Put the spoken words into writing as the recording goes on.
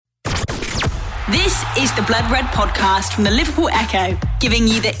This is the Blood Red podcast from the Liverpool Echo, giving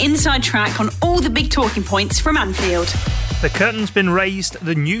you the inside track on all the big talking points from Anfield. The curtain's been raised,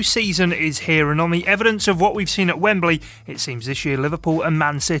 the new season is here, and on the evidence of what we've seen at Wembley, it seems this year Liverpool and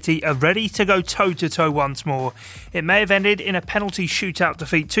Man City are ready to go toe-to-toe once more. It may have ended in a penalty shootout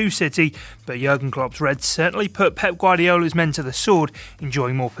defeat to City, but Jurgen Klopp's Reds certainly put Pep Guardiola's men to the sword,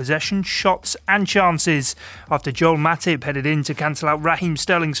 enjoying more possession, shots and chances. After Joel Matip headed in to cancel out Raheem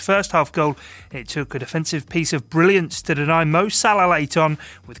Sterling's first half goal, it took a defensive piece of brilliance to deny Mo Salah late on,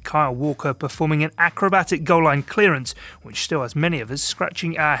 with Kyle Walker performing an acrobatic goal line clearance, which still has many of us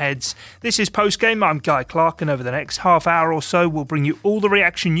scratching our heads. This is Post Game. I'm Guy Clark, and over the next half hour or so, we'll bring you all the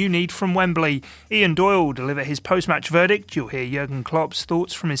reaction you need from Wembley. Ian Doyle will deliver his post-match verdict. You'll hear Jurgen Klopp's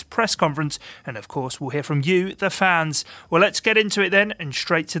thoughts from his press conference, and of course, we'll hear from you, the fans. Well, let's get into it then, and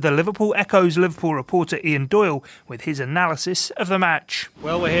straight to the Liverpool Echo's Liverpool reporter Ian Doyle with his analysis of the match.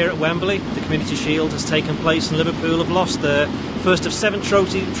 Well, we're here at Wembley. The Community Shield has taken place, and Liverpool have lost their first of 7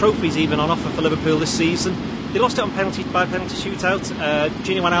 trophies even on offer for Liverpool this season. They lost it on penalty shootout.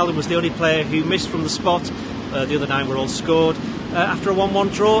 Gini Wijnaldum was the only player who missed from the spot. The other 9 were all scored after a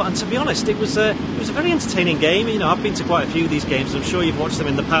 1-1 draw. And to be honest, it was a very entertaining game. You know, I've been to quite a few of these games. I'm sure you've watched them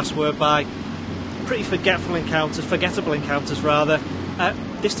in the past, whereby pretty forgettable encounters rather.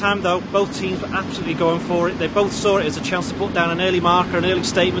 This time, though, both teams were absolutely going for it. They both saw it as a chance to put down an early marker, an early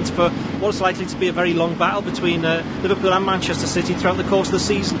statement for what's likely to be a very long battle between Liverpool and Manchester City throughout the course of the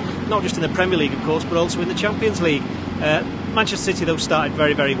season. Not just in the Premier League, of course, but also in the Champions League. Manchester City, though, started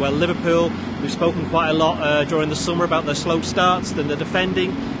very, very well. Liverpool, we've spoken quite a lot during the summer about their slow starts, then the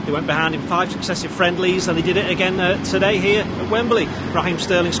defending. They went behind in 5 successive friendlies, and they did it again today here at Wembley. Raheem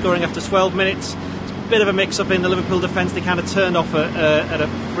Sterling scoring after 12 minutes. Bit of a mix-up in the Liverpool defence. They kind of turned off at a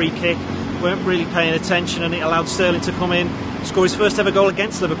free kick, weren't really paying attention, and it allowed Sterling to come in, score his first ever goal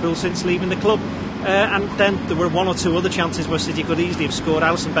against Liverpool since leaving the club. And then there were 1 or 2 other chances where City could easily have scored.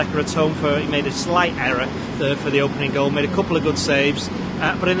 Alisson Becker at home, he made a slight error for the opening goal, made a couple of good saves,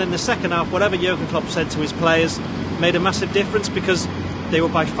 but in the second half, whatever Jurgen Klopp said to his players made a massive difference, because they were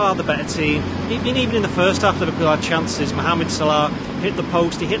by far the better team. Even in the first half, Liverpool had chances. Mohamed Salah hit the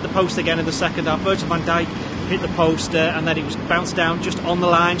post. He hit the post again in the second half. Virgil van Dijk hit the post, and then it was bounced down just on the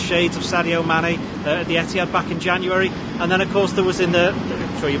line, shades of Sadio Mane at the Etihad back in January. And then, of course, there was I'm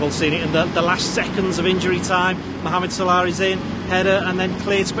sure you've all seen it, in the last seconds of injury time, Mohamed Salah is in, header, and then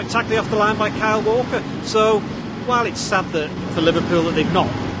cleared spectacularly off the line by Kyle Walker. So, while it's sad that for Liverpool that they've not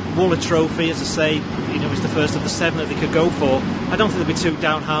won a trophy, as I say, it was the first of the 7 that they could go for, I don't think they'd be too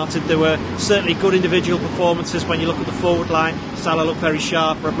downhearted. There were certainly good individual performances. When you look at the forward line, Salah looked very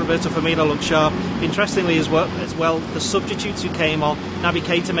sharp, Roberto Firmino looked sharp. Interestingly as well, the substitutes who came on, Naby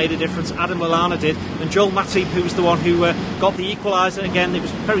Keita made a difference, Adam Lallana did, and Joel Matip, who was the one who got the equaliser. Again, it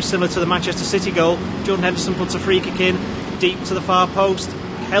was very similar to the Manchester City goal. Jordan Henderson puts a free kick in deep to the far post,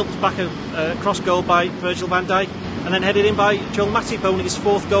 helped back a cross goal by Virgil van Dijk, and then headed in by Joel Matip, only his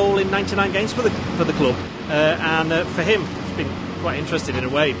 4th goal in 99 games for the club. And for him, it's been quite interesting in a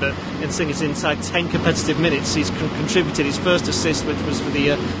way, but in seeing it's inside 10 competitive minutes, he's contributed his first assist, which was for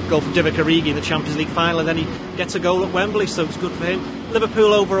the goal from Divock Origi in the Champions League final, and then he gets a goal at Wembley, so it's good for him.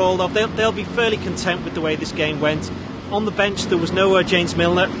 Liverpool overall, though, they'll be fairly content with the way this game went. On the bench, there was no James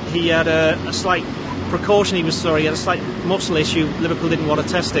Milner. He had a slight precaution. He had a slight muscle issue. Liverpool didn't want to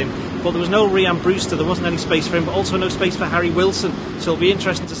test him, but there was no Ryan Brewster. There wasn't any space for him, but also no space for Harry Wilson. So it'll be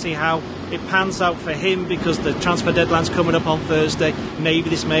interesting to see how it pans out for him, because the transfer deadline's coming up on Thursday. Maybe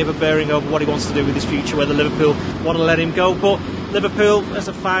this may have a bearing over what he wants to do with his future, whether Liverpool want to let him go. But Liverpool, as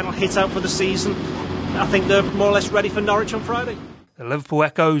a final hit out for the season, I think they're more or less ready for Norwich on Friday. The Liverpool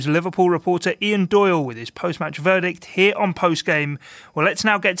Echo's Liverpool reporter Ian Doyle with his post-match verdict here on Post Game. Well, let's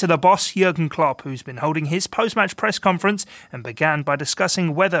now get to the boss, Jurgen Klopp, who's been holding his post-match press conference and began by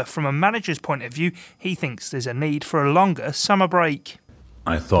discussing whether, from a manager's point of view, he thinks there's a need for a longer summer break.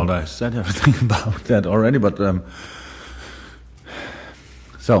 I thought I said everything about that already, but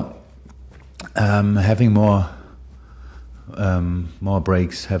having more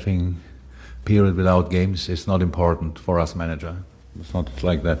breaks, having period without games is not important for us manager. It's not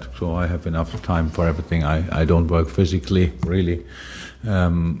like that. So I have enough time for everything. I don't work physically, really.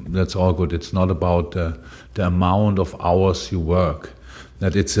 That's all good. It's not about the amount of hours you work.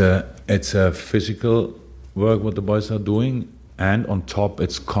 That it's a physical work what the boys are doing, and on top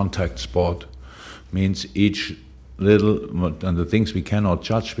it's contact sport. Means each little, and the things we cannot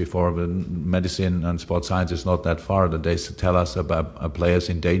judge before, but medicine and sports science is not that far, that they tell us about a player's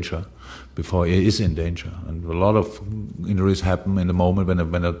in danger before he is in danger. And a lot of injuries happen in the moment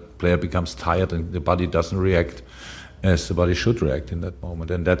when a player becomes tired and the body doesn't react as the body should react in that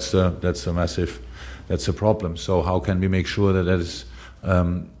moment, and that's a problem. So how can we make sure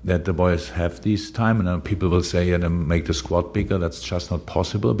that the boys have this time? And then people will say, and make the squad bigger. That's just not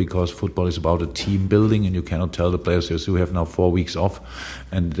possible, because football is about a team building, and you cannot tell the players, yes, we have now 4 weeks off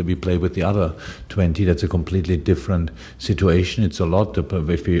and we play with the other 20. That's a completely different situation. It's a lot.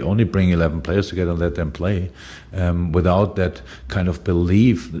 If we only bring 11 players together and let them play, without that kind of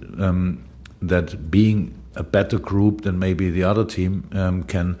belief that being a better group than maybe the other team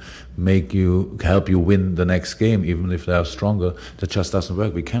can help you win the next game, even if they are stronger. That just doesn't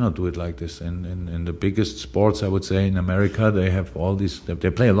work. We cannot do it like this. In the biggest sports, I would say, in America, they have all these. They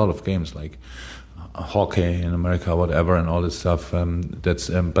play a lot of games like hockey in America, whatever, and all this stuff.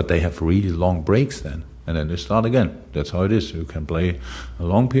 But they have really long breaks then, and then they start again. That's how it is. You can play a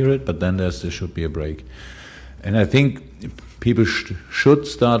long period, but then there should be a break. And I think people should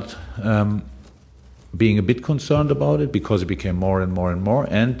start being a bit concerned about it, because it became more and more and more.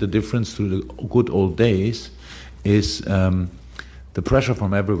 And the difference to the good old days is the pressure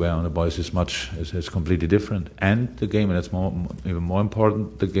from everywhere on the boys is completely different. And the game, and that's even more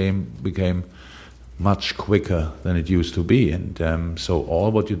important, the game became much quicker than it used to be. And so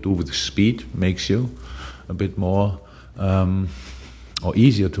all what you do with speed makes you a bit more or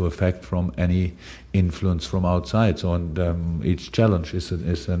easier to affect from any influence from outside. So each challenge is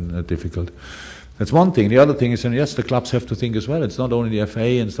difficult. That's one thing. The other thing is, and yes, the clubs have to think as well. It's not only the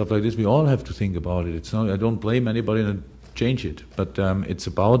FA and stuff like this. We all have to think about it. It's not. I don't blame anybody and change it, but it's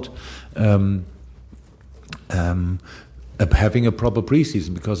about having a proper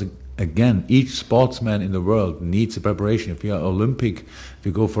preseason, because again, each sportsman in the world needs a preparation. If you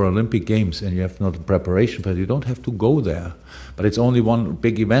go for Olympic Games and you have not a preparation for it, you don't have to go there. But it's only one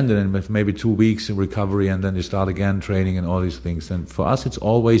big event, and then with maybe 2 weeks in recovery, and then you start again training and all these things. And for us, it's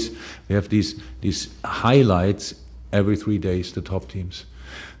always, we have these highlights every 3 days, the top teams.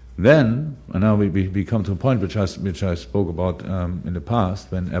 Then, and now we come to a point which I spoke about in the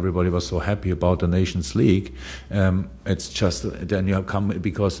past, when everybody was so happy about the Nations League. It's just, then you come,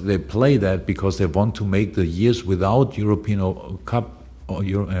 because they play that because they want to make the years without European Cup or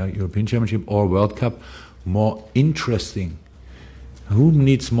European Championship or World Cup more interesting. Who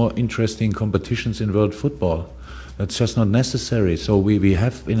needs more interesting competitions in world football? That's just not necessary. So we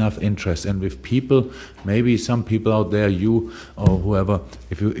have enough interest, and with people, maybe some people out there, you or whoever,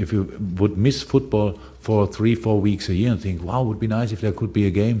 if you would miss football for 3-4 weeks a year and think, wow, it would be nice if there could be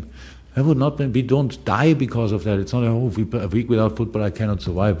a game. That would not be. We don't die because of that. It's not a week without football I cannot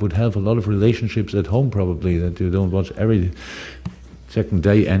survive. It would help a lot of relationships at home, probably, that you don't watch every second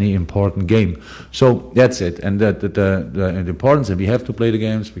day any important game. So that's it. And the importance, and we have to play the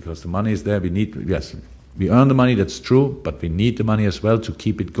games because the money is there. We earn the money, that's true, but we need the money as well to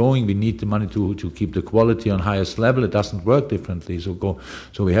keep it going. We need the money to keep the quality on highest level. It doesn't work differently. So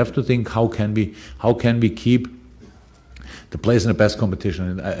we have to think, how can we keep the players in the best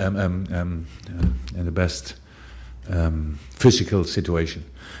competition and the best physical situation.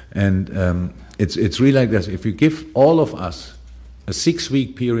 And it's really like this. If you give all of us a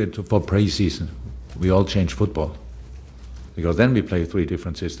 6-week period for pre-season, we all change football. Because then we play 3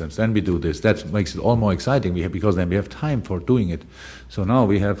 different systems, then we do this. That makes it all more exciting, because then we have time for doing it. So now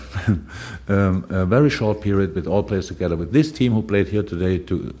we have a very short period with all players together. With this team who played here today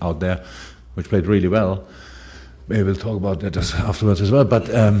out there, which played really well. Maybe we'll talk about that afterwards as well. But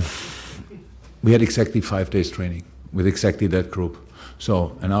we had exactly 5 days training with exactly that group.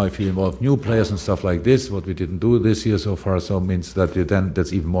 So, and now if you involve new players and stuff like this, what we didn't do this year so far, so means that then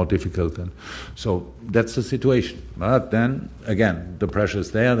that's even more difficult. And so that's the situation. But then, again, the pressure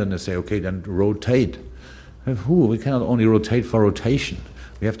is there. Then they say, okay, then rotate. We cannot only rotate for rotation.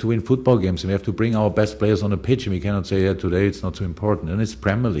 We have to win football games, and we have to bring our best players on the pitch, and we cannot say, yeah, today it's not so important. And it's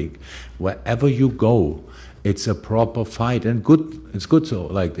Premier League. Wherever you go, it's a proper fight, and it's good so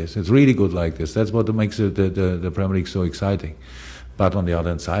like this. It's really good like this. That's what makes the Premier League so exciting. But on the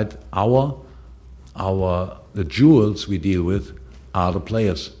other side, the jewels we deal with are the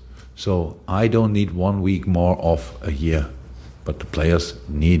players. So I don't need 1 week more off a year, but the players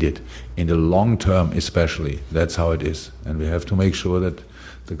need it. In the long term especially, that's how it is. And we have to make sure that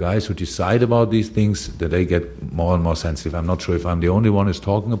the guys who decide about these things, that they get more and more sensitive. I'm not sure if I'm the only one who's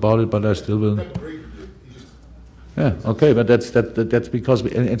talking about it, but I still will. Yeah, okay, but that's because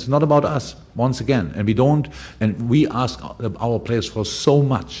it's not about us once again, and we ask our players for so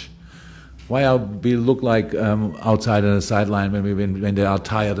much. Why we look like outside on the sideline when they are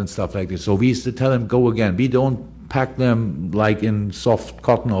tired and stuff like this? So we used to tell them, go again. We don't pack them like in soft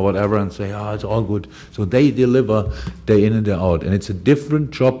cotton or whatever and say, it's all good. So they deliver day in and day out. And it's a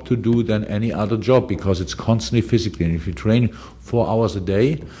different job to do than any other job because it's constantly physically. And if you train 4 hours a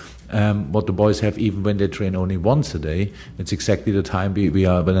day, what the boys have even when they train only once a day, it's exactly the time we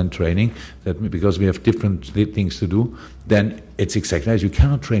are then training, that because we have different things to do, then it's exactly as you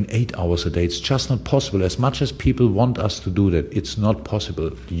cannot train 8 hours a day. It's just not possible. As much as people want us to do that, it's not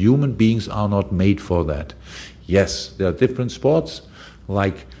possible. Human beings are not made for that. Yes, there are different sports,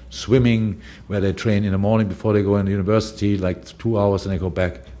 like swimming, where they train in the morning before they go into university, like 2 hours and they go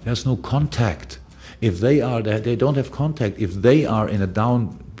back. There's no contact. If they are there, they don't have contact. If they are in a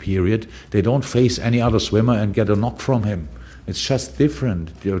down period, they don't face any other swimmer and get a knock from him. It's just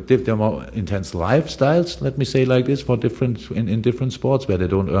different. There are more intense lifestyles, let me say like this, for in different sports where they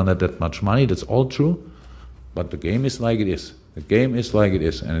don't earn that much money. That's all true. But the game is like it is. The game is like it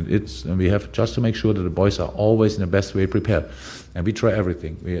is, and we have just to make sure that the boys are always in the best way prepared. And we try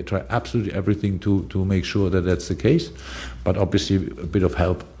everything. We try absolutely everything to make sure that that's the case. But obviously, a bit of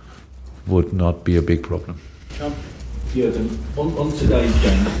help would not be a big problem. Jürgen, on today's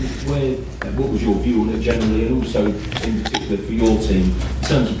game, what was your view on it generally, and also in particular for your team, in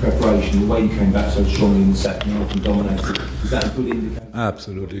terms of preparation, the way you came back so strongly in the second half and dominated, is that a good indicator?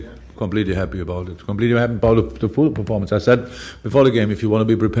 Absolutely. Completely happy about it. Completely happy about the full performance. I said before the game, if you want to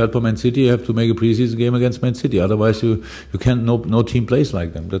be prepared for Man City, you have to make a preseason game against Man City. Otherwise, you can't. No team plays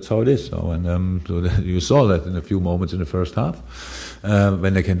like them. That's how it is. So you saw that in a few moments in the first half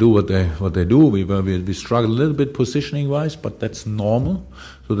when they can do what they do. We struggled a little bit positioning wise, but that's normal.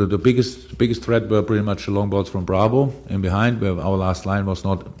 So the biggest threat were pretty much the long balls from Bravo in behind, where our last line was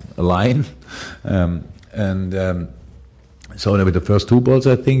not a line, So with the first 2 balls,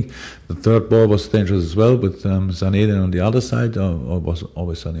 I think the third ball was dangerous as well with Sané then on the other side, or was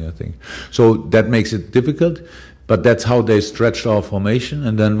always Sané, I think. So that makes it difficult, but that's how they stretched our formation.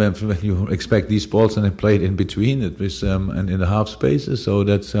 And then when you expect these balls and they played in between, it was and in the half spaces, so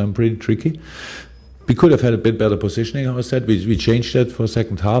that's pretty tricky. We could have had a bit better positioning, how I said. We changed that for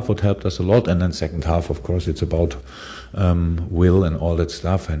second half, what helped us a lot. And then second half, of course, it's about will and all that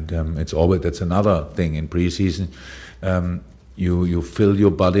stuff. And that's another thing in pre-season. You fill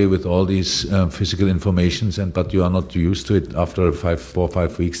your body with all these physical informations, but you are not used to it after 4 or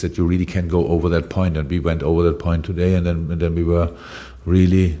 5 weeks that you really can go over that point. And we went over that point today, and then we were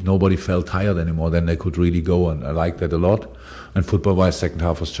really, nobody felt tired anymore. Then they could really go, and I liked that a lot. And football-wise, second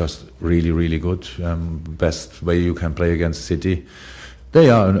half was just really, really good. Best way you can play against City. They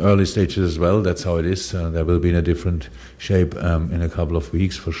are in early stages as well. That's how it is. They will be in a different shape in a couple of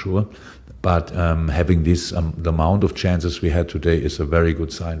weeks for sure. But having this, the amount of chances we had today is a very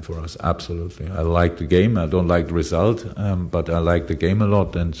good sign for us, absolutely. I like the game, I don't like the result, but I like the game a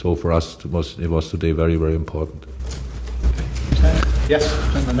lot, and so for us it was today very, very important. Yes,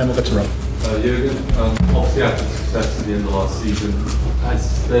 and then we'll get to Rob. Jürgen, obviously after success at the end of last season,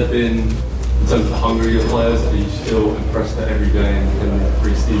 has there been, in terms of the hunger of your players, are you still impressed at every game in the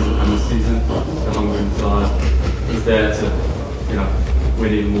pre-season and the season? The hunger and desire is there to,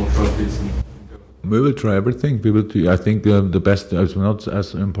 win even more trophies? We will try everything. We will. I think the best is not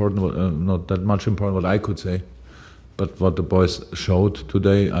as important, not that much important what I could say, but what the boys showed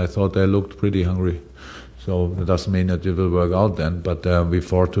today, I thought they looked pretty hungry. So that doesn't mean that it will work out then, but we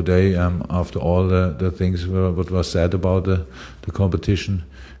fought today after all the things what were said about the competition.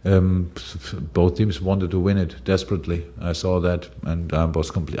 Both teams wanted to win it desperately. I saw that, and I'm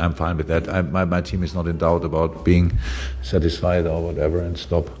fine with that. My team is not in doubt about being satisfied or whatever, and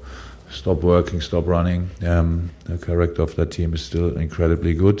stop working, stop running. The character of that team is still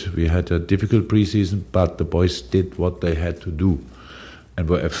incredibly good. We had a difficult preseason, but the boys did what they had to do and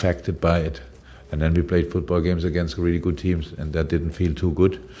were affected by it. And then we played football games against really good teams, and that didn't feel too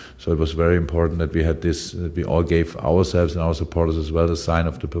good. So it was very important that we had this, that we all gave ourselves and our supporters as well a sign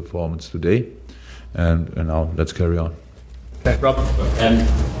of the performance today. And now let's carry on. Okay, Rob.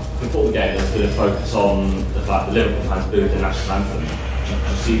 Before the game, there's been a focus on the fact that Liverpool fans booed the national anthem. Do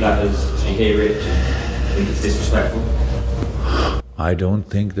you see that as, do you hear it? Do you think it's disrespectful? I don't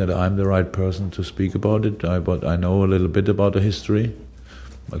think that I'm the right person to speak about it, but I know a little bit about the history.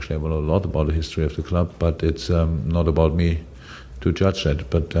 Actually, I know a lot about the history of the club, but it's not about me to judge that.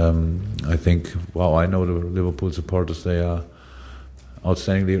 But I think, I know the Liverpool supporters, they are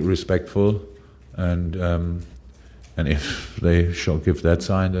outstandingly respectful, and if they give that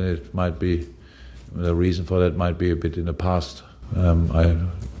sign, then it might be, the reason for that might be a bit in the past, I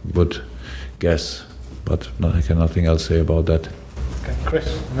would guess, but I can nothing else say about that. Okay, Chris,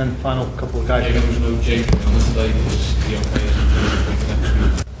 and then final couple of guys. There was no change on this day, because the okay.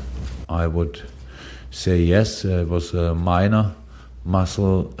 I would say yes. It was a minor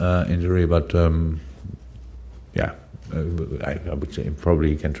muscle injury, but I would say probably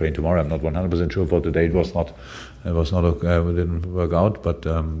he can train tomorrow. I'm not 100% sure for today. It didn't work out, but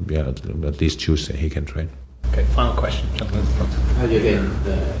at least Tuesday he can train. Okay, final question. Gentlemen in the front. How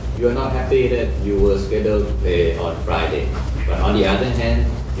you are not happy that you were scheduled to play on Friday, but on the other hand,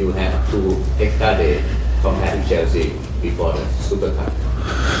 you have 2 extra days compared to Chelsea before the Super Cup.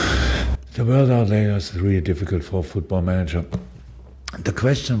 The world out there is really difficult for a football manager. The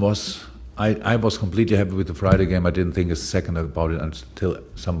question was, I was completely happy with the Friday game. I didn't think a second about it until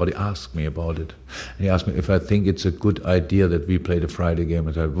somebody asked me about it. And he asked me if I think it's a good idea that we play the Friday game.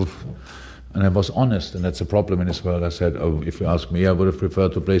 And I was honest, and that's a problem in this world. I said, if you ask me, I would have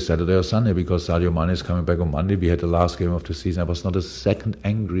preferred to play Saturday or Sunday because Sadio Mane is coming back on Monday. We had the last game of the season. I was not a second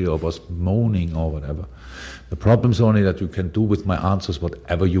angry or was moaning or whatever. The problem is only that you can do with my answers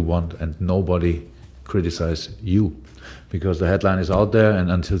whatever you want and nobody criticize you. Because the headline is out there, and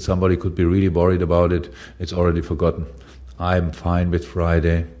until somebody could be really worried about it, it's already forgotten. I'm fine with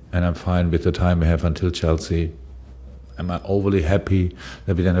Friday, and I'm fine with the time we have until Chelsea. Am I overly happy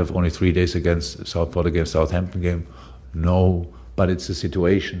that we then have only 3 days against Southampton game? No, but it's a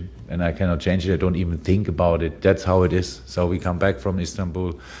situation, and I cannot change it. I don't even think about it. That's how it is. So we come back from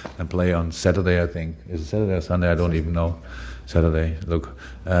Istanbul and play on Saturday, I think. Is it Saturday or Sunday? I don't even know. Saturday, look,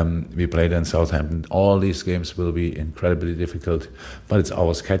 we played in Southampton. All these games will be incredibly difficult, but it's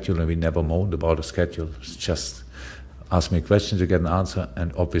our schedule, and we never moaned about a schedule. It's just ask me questions, you get an answer,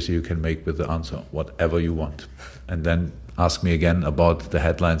 and obviously you can make with the answer whatever you want. And then ask me again about the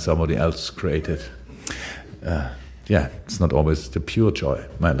headline somebody else created. It's not always the pure joy,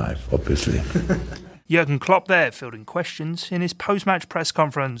 my life, obviously. Jurgen Klopp there, fielding questions in his post-match press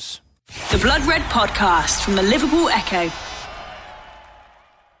conference. The Blood Red Podcast from the Liverpool Echo.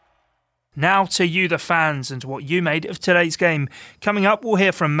 Now to you, the fans, and to what you made of today's game. Coming up, we'll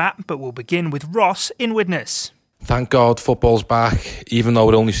hear from Matt, but we'll begin with Ross in Widnes. Thank God football's back. Even though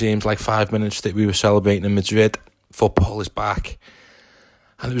it only seems like 5 minutes that we were celebrating in Madrid, football is back.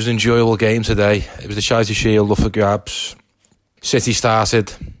 And it was an enjoyable game today. It was the Charity Shield up for grabs. City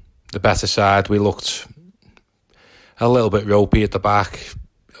started the better side. We looked a little bit ropey at the back.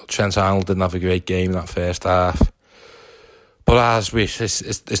 Trent Arnold didn't have a great game in that first half. But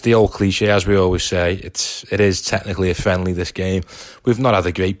it's the old cliche, as we always say, it is technically a friendly, this game. We've not had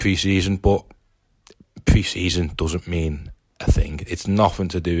a great pre-season, but pre-season doesn't mean a thing. It's nothing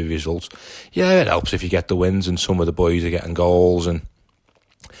to do with results. Yeah, it helps if you get the wins and some of the boys are getting goals, and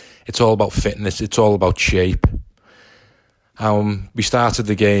it's all about fitness, it's all about shape. We started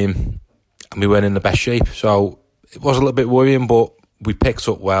the game and we weren't in the best shape, so it was a little bit worrying, but we picked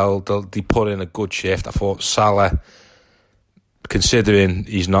up well. They put in a good shift. I thought Salah, considering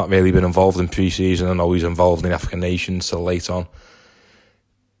he's not really been involved in pre-season, I know he's involved in African nations till late on,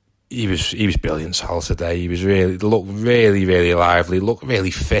 he was brilliant, Salah, today. He looked really, really lively, looked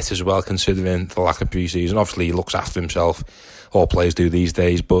really fit as well, considering the lack of pre-season. Obviously, he looks after himself. All players do these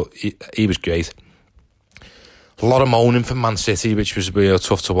days, but he was great. A lot of moaning from Man City, which was real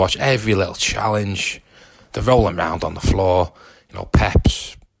tough to watch. Every little challenge, they're rolling around on the floor.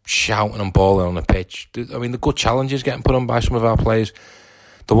 Pep's shouting and bawling on the pitch. I mean, the good challenges getting put on by some of our players.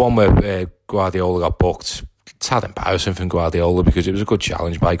 The one where Guardiola got booked, it's had embarrassing from Guardiola because it was a good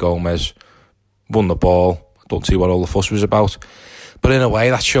challenge by Gomez. Won the ball. I don't see what all the fuss was about. But in a way,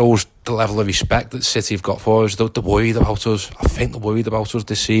 that shows the level of respect that City have got for us. They're worried about us. I think they're worried about us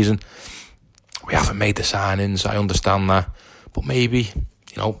this season. We haven't made the signings, I understand that. But maybe,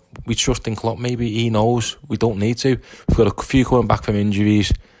 we trust in Klopp. Maybe he knows we don't need to. We've got a few coming back from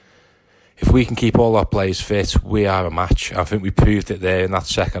injuries. If we can keep all our players fit, we are a match. I think we proved it there in that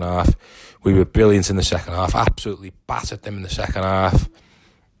second half. We were brilliant in the second half. Absolutely battered them in the second half.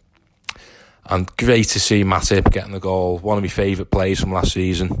 And great to see Matip getting the goal. One of my favourite plays from last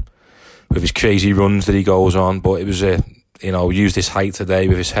season. With his crazy runs that he goes on. But it was used his height today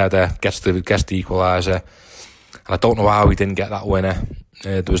with his header. Gets the equaliser. And I don't know how he didn't get that winner.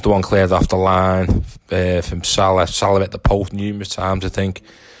 There was the one cleared off the line from Salah. Salah hit the post numerous times, I think.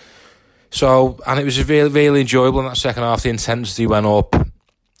 So, and it was really, really enjoyable in that second half. The intensity went up.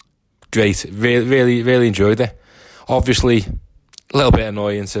 Great. Really, really, really enjoyed it. Obviously, a little bit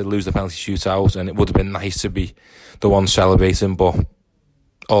annoying to lose the penalty shootout, and it would have been nice to be the one celebrating, but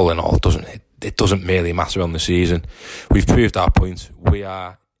all in all, it doesn't really matter on the season. We've proved our point. We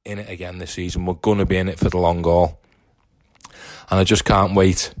are in it again this season. We're going to be in it for the long haul. And I just can't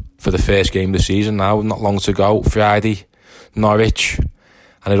wait for the first game of the season now. Not long to go. Friday, Norwich.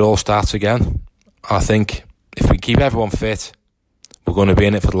 And it all starts again. And I think if we keep everyone fit, we're going to be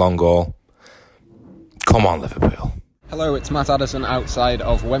in it for the long haul. Come on, Liverpool. Hello, it's Matt Addison outside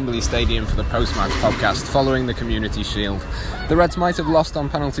of Wembley Stadium for the post-match podcast following the Community Shield. The Reds might have lost on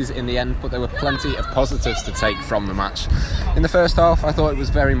penalties in the end, but there were plenty of positives to take from the match. In the first half, I thought it was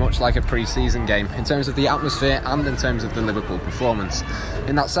very much like a pre-season game, in terms of the atmosphere and in terms of the Liverpool performance.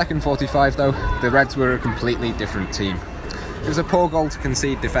 In that second 45, though, the Reds were a completely different team. It was a poor goal to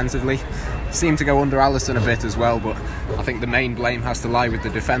concede defensively. Seemed to go under Alisson a bit as well, but I think the main blame has to lie with the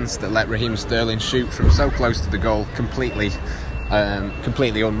defence that let Raheem Sterling shoot from so close to the goal, completely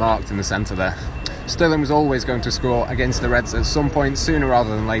unmarked in the centre there. Sterling was always going to score against the Reds at some point, sooner rather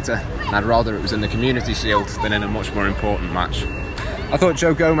than later, and I'd rather it was in the Community Shield than in a much more important match. I thought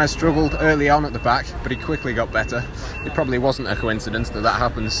Joe Gomez struggled early on at the back, but he quickly got better. It probably wasn't a coincidence that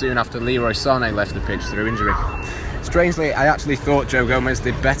happened soon after Leroy Sané left the pitch through injury. Strangely, I actually thought Joe Gomez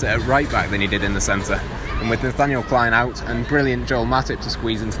did better at right back than he did in the centre, and with Nathaniel Klein out and brilliant Joel Matip to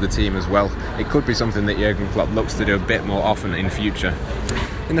squeeze into the team as well, it could be something that Jurgen Klopp looks to do a bit more often in future.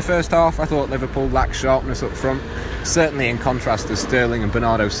 In the first half, I thought Liverpool lacked sharpness up front, certainly in contrast to Sterling and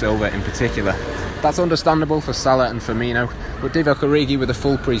Bernardo Silva in particular. That's understandable for Salah and Firmino, but Divock Origi with a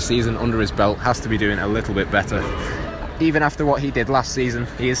full pre-season under his belt has to be doing a little bit better. Even after what he did last season,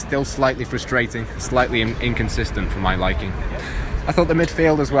 he is still slightly frustrating, slightly inconsistent for my liking. I thought the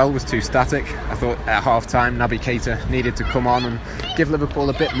midfield as well was too static. I thought at half-time Naby Keita needed to come on and give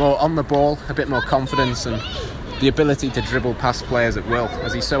Liverpool a bit more on the ball, a bit more confidence and the ability to dribble past players at will,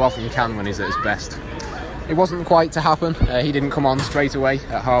 as he so often can when he's at his best. It wasn't quite to happen. He didn't come on straight away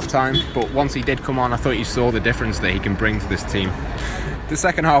at half-time, but once he did come on, I thought you saw the difference that he can bring to this team. The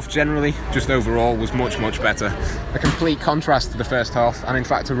second half generally, just overall, was much, much better. A complete contrast to the first half, and in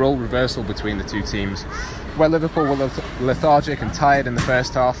fact a role reversal between the two teams. Where Liverpool were lethargic and tired in the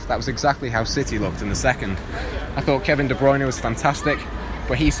first half, that was exactly how City looked in the second. I thought Kevin De Bruyne was fantastic,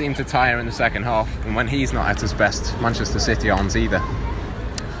 but he seemed to tire in the second half, and when he's not at his best, Manchester City aren't either.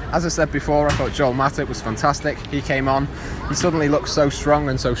 As I said before, I thought Joel Matip was fantastic. He came on and suddenly looked so strong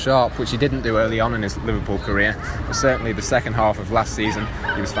and so sharp, which he didn't do early on in his Liverpool career. But certainly the second half of last season,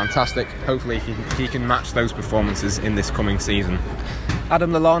 he was fantastic. Hopefully he can match those performances in this coming season.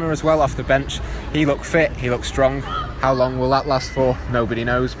 Adam Lallana as well off the bench. He looked fit, he looked strong. How long will that last for? Nobody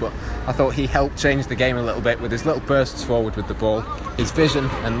knows, but I thought he helped change the game a little bit with his little bursts forward with the ball, his vision,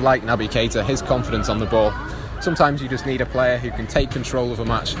 and like Naby Keita, his confidence on the ball. Sometimes you just need a player who can take control of a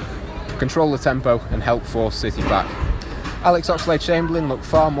match, control the tempo and help force City back. Alex Oxlade-Chamberlain looked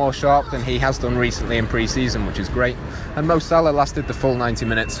far more sharp than he has done recently in pre-season, which is great, and Mo Salah lasted the full 90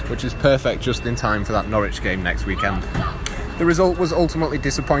 minutes, which is perfect just in time for that Norwich game next weekend. The result was ultimately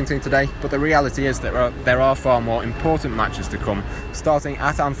disappointing today, but the reality is that there are far more important matches to come, starting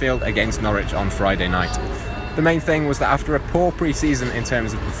at Anfield against Norwich on Friday night. The main thing was that after a poor pre-season in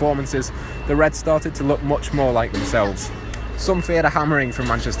terms of performances, the Reds started to look much more like themselves. Some feared a hammering from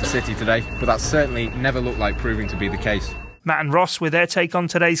Manchester City today, but that certainly never looked like proving to be the case. Matt and Ross with their take on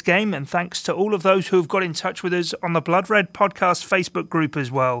today's game, and thanks to all of those who have got in touch with us on the Blood Red Podcast Facebook group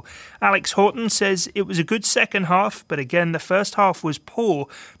as well. Alex Horton says it was a good second half, but again the first half was poor.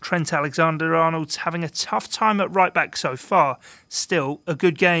 Trent Alexander-Arnold's having a tough time at right back so far. Still a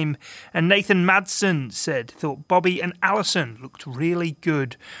good game. And Nathan Madsen said, thought Bobby and Alisson looked really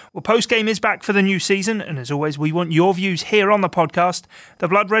good. Well, post-game is back for the new season, and as always we want your views here on the podcast. The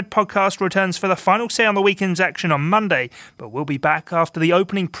Blood Red Podcast returns for the final say on the weekend's action on Monday, but we'll be back after the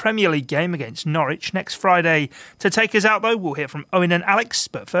opening Premier League game against Norwich next Friday. To take us out though, we'll hear from Owen and Alex,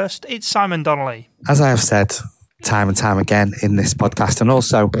 but first it's Simon Donnelly. As I have said time and time again in this podcast and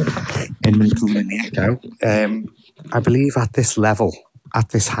also in Liverpool in the Echo, I believe at this level, at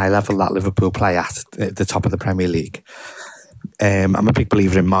this high level that Liverpool play at the top of the Premier League, I'm a big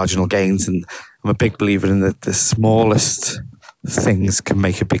believer in marginal gains, and I'm a big believer in that the smallest things can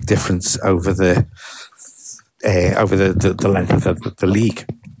make a big difference over the length of the league.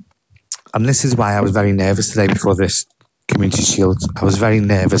 And this is why I was very nervous today before this Community Shield. I was very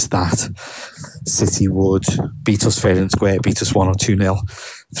nervous that City would beat us fair and square, beat us 1 or 2-0,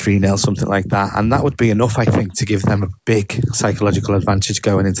 3-0, something like that. And that would be enough, I think, to give them a big psychological advantage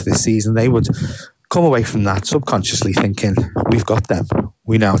going into this season. They would come away from that subconsciously thinking, we've got them,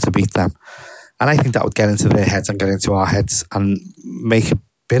 we know how to beat them. And I think that would get into their heads and get into our heads and make a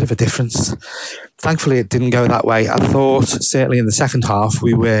bit of a difference. Thankfully, it didn't go that way. I thought, certainly in the second half,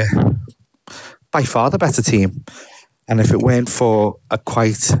 we were by far the better team. And if it weren't for a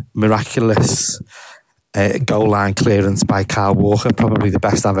quite miraculous goal line clearance by Kyle Walker, probably the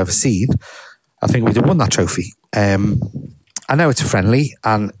best I've ever seen, I think we'd have won that trophy. I know it's a friendly,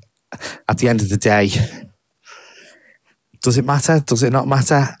 and at the end of the day, Does it matter? Does it not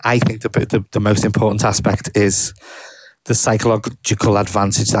matter? I think the most important aspect is the psychological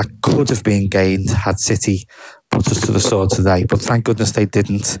advantage that could have been gained had City put us to the sword today, but thank goodness they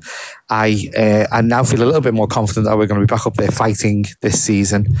didn't. I now feel a little bit more confident that we're going to be back up there fighting this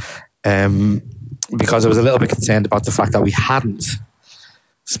season, because I was a little bit concerned about the fact that we hadn't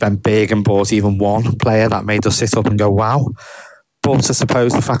spent big and bought even one player that made us sit up and go, wow. But I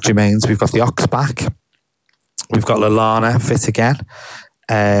suppose the fact remains we've got the Ox back, we've got Lallana fit again,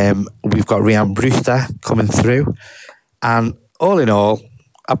 we've got Ryan Brewster coming through, and all in all,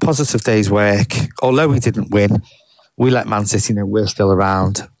 a positive day's work. Although we didn't win, we let Man City know we're still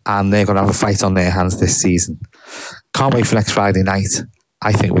around and they're going to have a fight on their hands this season. Can't wait for next Friday night.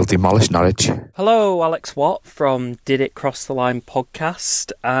 I think we'll demolish Norwich. Hello, Alex Watt from Did It Cross the Line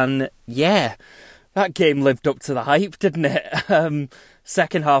podcast. And yeah, that game lived up to the hype, didn't it?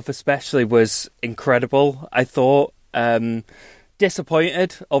 Second half especially was incredible, I thought.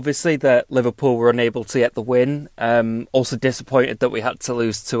 Disappointed, obviously, that Liverpool were unable to get the win. Also disappointed that we had to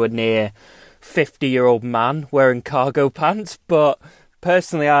lose to a near 50-year-old man wearing cargo pants. But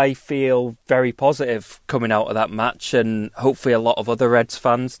personally, I feel very positive coming out of that match, and hopefully a lot of other Reds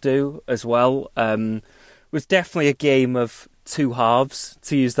fans do as well. It was definitely a game of two halves,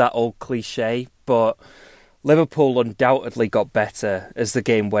 to use that old cliche, but Liverpool undoubtedly got better as the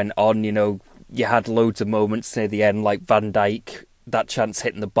game went on. You know, you had loads of moments near the end, like Van Dijk, that chance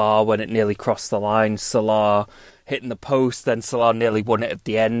hitting the bar when it nearly crossed the line, Salah hitting the post, then Salah nearly won it at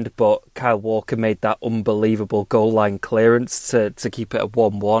the end, but Kyle Walker made that unbelievable goal line clearance to keep it at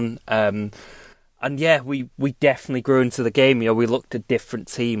 1-1. And yeah, we definitely grew into the game. You know, we looked a different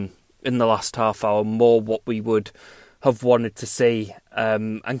team in the last half hour, more what we would have wanted to see.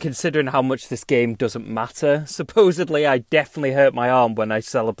 And considering how much this game doesn't matter, supposedly I definitely hurt my arm when I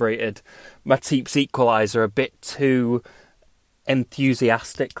celebrated Matip's equaliser a bit too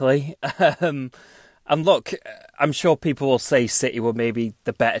enthusiastically. And look, I'm sure people will say City were maybe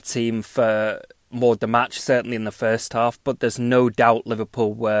the better team for more of the match, certainly in the first half, but there's no doubt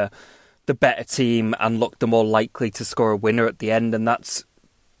Liverpool were the better team and looked the more likely to score a winner at the end, and that's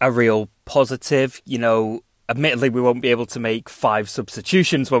a real positive. You know, admittedly, we won't be able to make 5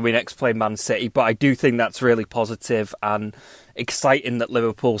 substitutions when we next play Man City, but I do think that's really positive and exciting that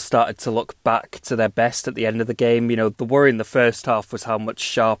Liverpool started to look back to their best at the end of the game. You know, the worry in the first half was how much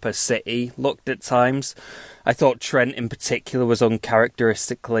sharper City looked at times. I thought Trent in particular was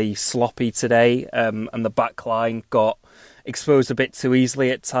uncharacteristically sloppy today, and the back line got exposed a bit too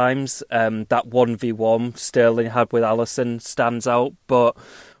easily at times. That 1v1 Sterling had with Alisson stands out, but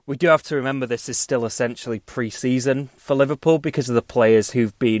we do have to remember this is still essentially pre-season for Liverpool because of the players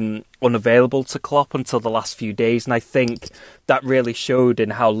who've been unavailable to Klopp until the last few days, and I think that really showed in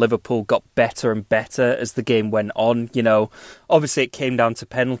how Liverpool got better and better as the game went on. You know, obviously it came down to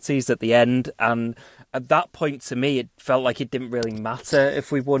penalties at the end, and at that point, to me, it felt like it didn't really matter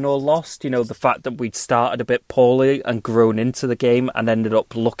if we won or lost. You know, the fact that we'd started a bit poorly and grown into the game and ended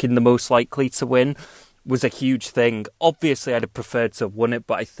up looking the most likely to win was a huge thing. Obviously, I'd have preferred to have won it,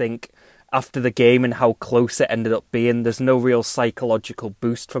 but I think after the game and how close it ended up being, there's no real psychological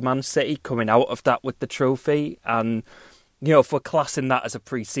boost for Man City coming out of that with the trophy. And, you know, if we're classing that as a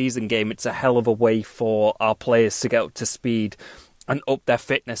pre-season game, it's a hell of a way for our players to get up to speed and up their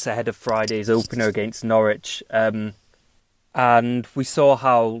fitness ahead of Friday's opener against Norwich. And we saw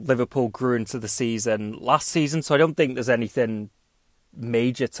how Liverpool grew into the season last season, so I don't think there's anything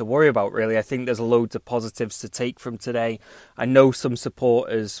major to worry about, really. I think there's loads of positives to take from today. I know some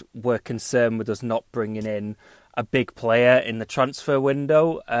supporters were concerned with us not bringing in a big player in the transfer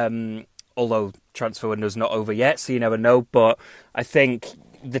window, although transfer window's not over yet, so you never know. But I think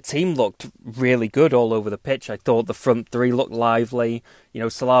the team looked really good all over the pitch. I thought the front three looked lively. You know,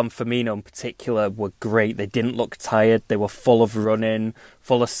 Salah and Firmino in particular were great. They didn't look tired. They were full of running,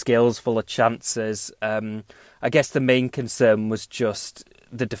 full of skills, full of chances. I guess the main concern was just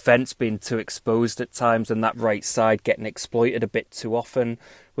the defence being too exposed at times and that right side getting exploited a bit too often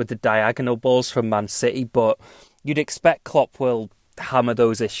with the diagonal balls from Man City. But you'd expect Klopp will hammer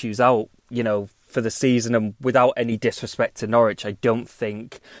those issues out, you know, for the season. And without any disrespect to Norwich, I don't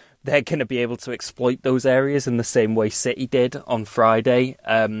think they're going to be able to exploit those areas in the same way City did on Friday.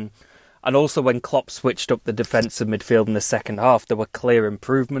 And also when Klopp switched up the defensive midfield in the second half, there were clear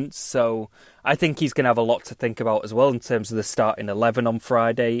improvements. So I think he's going to have a lot to think about as well in terms of the starting 11 on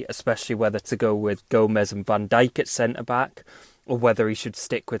Friday, especially whether to go with Gomez and Van Dijk at centre-back, or whether he should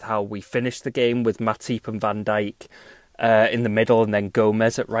stick with how we finished the game with Matip and Van Dijk in the middle and then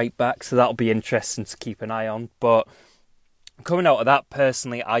Gomez at right-back. So that'll be interesting to keep an eye on. But coming out of that,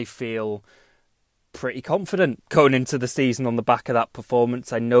 personally, I feel pretty confident going into the season on the back of that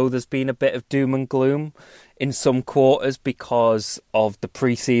performance. I know there's been a bit of doom and gloom in some quarters because of the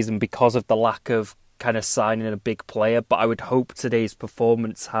pre-season, because of the lack of kind of signing a big player, but I would hope today's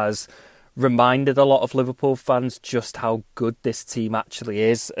performance has reminded a lot of Liverpool fans just how good this team actually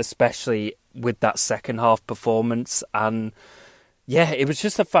is, especially with that second half performance. And yeah, it was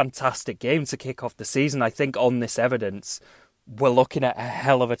just a fantastic game to kick off the season. I think on this evidence, we're looking at a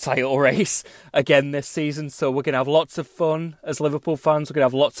hell of a title race again this season. So we're going to have lots of fun as Liverpool fans. We're going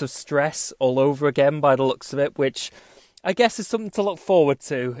to have lots of stress all over again by the looks of it, which I guess is something to look forward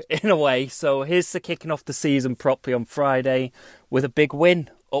to in a way. So here's to kicking off the season properly on Friday with a big win.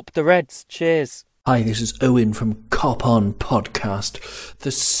 Up the Reds. Cheers. Hi, this is Owen from Cop On Podcast.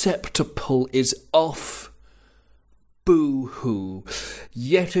 The scepter pull is off. Boo-hoo.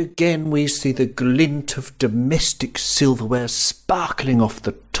 Yet again we see the glint of domestic silverware sparkling off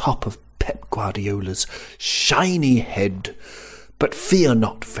the top of Pep Guardiola's shiny head. But fear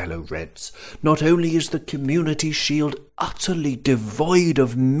not, fellow Reds. Not only is the Community Shield utterly devoid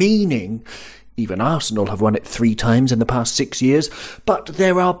of meaning, even Arsenal have won it 3 times in the past 6 years, but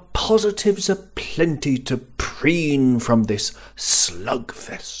there are positives aplenty to preen from this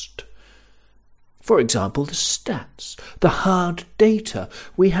slugfest. For example, the stats, the hard data.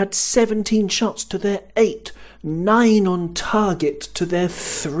 We had 17 shots to their 8, 9 on target to their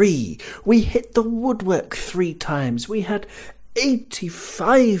 3. We hit the woodwork 3 times. We had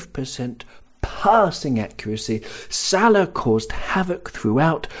 85% passing accuracy. Salah caused havoc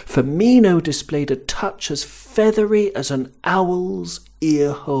throughout. Firmino displayed a touch as feathery as an owl's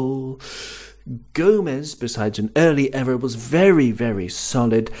earhole. Gomez, besides an early error, was very, very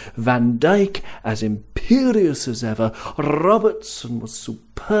solid. Van Dijk, as imperious as ever. Robertson was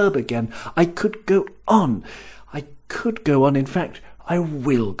superb again. I could go on. In fact, I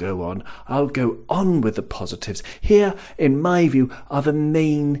will go on. I'll go on with the positives. Here, in my view, are the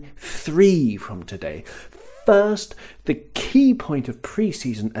main 3 from today. First, the key point of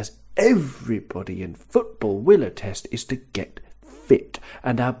pre-season, as everybody in football will attest, is to get fit.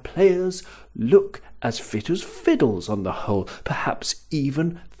 And our players look as fit as fiddles on the whole, perhaps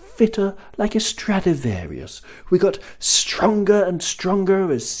even fitter like a Stradivarius. We got stronger and stronger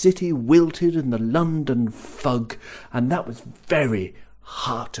as City wilted in the London fog, and that was very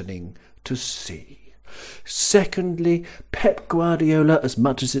heartening to see. Secondly, Pep Guardiola, as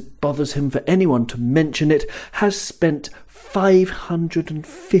much as it bothers him for anyone to mention it, has spent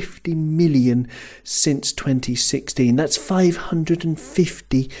 550 million since 2016. That's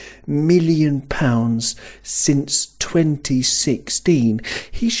 550 million pounds since 2016.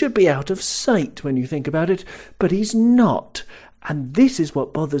 He should be out of sight when you think about it, but he's not. And this is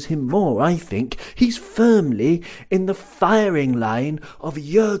what bothers him more, I think. He's firmly in the firing line of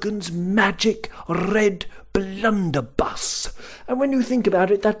Jurgen's magic red blunderbuss. And when you think about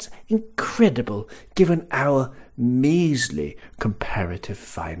it, that's incredible, given our measly comparative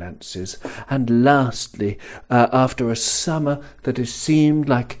finances. And lastly, after a summer that has seemed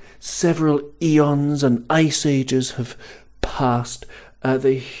like several eons and ice ages have passed,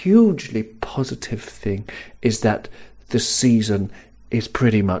 the hugely positive thing is that the season is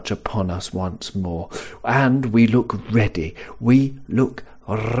pretty much upon us once more, and we look ready. We look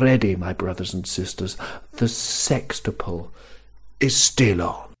ready, my brothers and sisters. The sextuple is still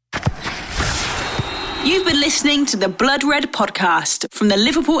on. You've been listening to the Blood Red Podcast from the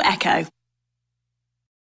Liverpool Echo.